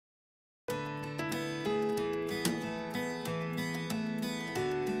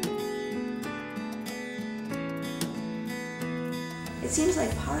it seems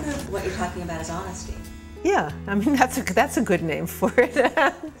like part of what you're talking about is honesty. Yeah, I mean, that's a good name for it.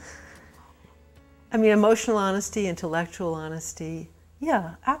 I mean, emotional honesty, intellectual honesty.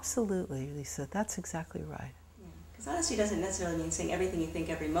 Yeah, absolutely, Lisa. That's exactly right. Because honesty doesn't necessarily mean saying everything you think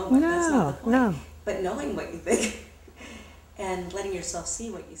every moment. No, That's not the point. no. But knowing what you think and letting yourself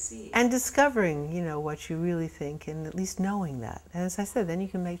see what you see. And discovering, you know, what you really think, and at least knowing that. And as I said, then you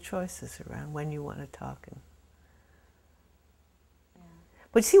can make choices around when you want to talk.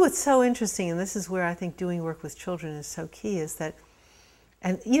 But see, what's so interesting, and this is where I think doing work with children is so key, is that,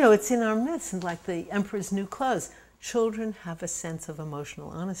 and you know, it's in our myths, and like the Emperor's New Clothes, children have a sense of emotional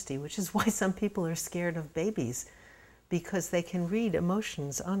honesty, which is why some people are scared of babies, because they can read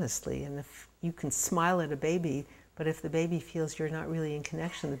emotions honestly. And if you can smile at a baby, but if the baby feels you're not really in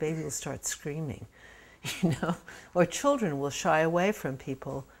connection, the baby will start screaming, you know? Or children will shy away from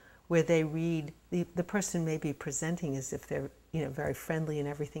people where they read, the person may be presenting as if they're, you know, very friendly and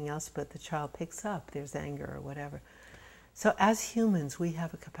everything else, but the child picks up there's anger or whatever. So as humans, we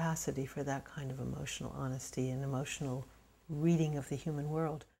have a capacity for that kind of emotional honesty and emotional reading of the human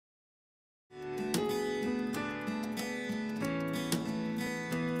world.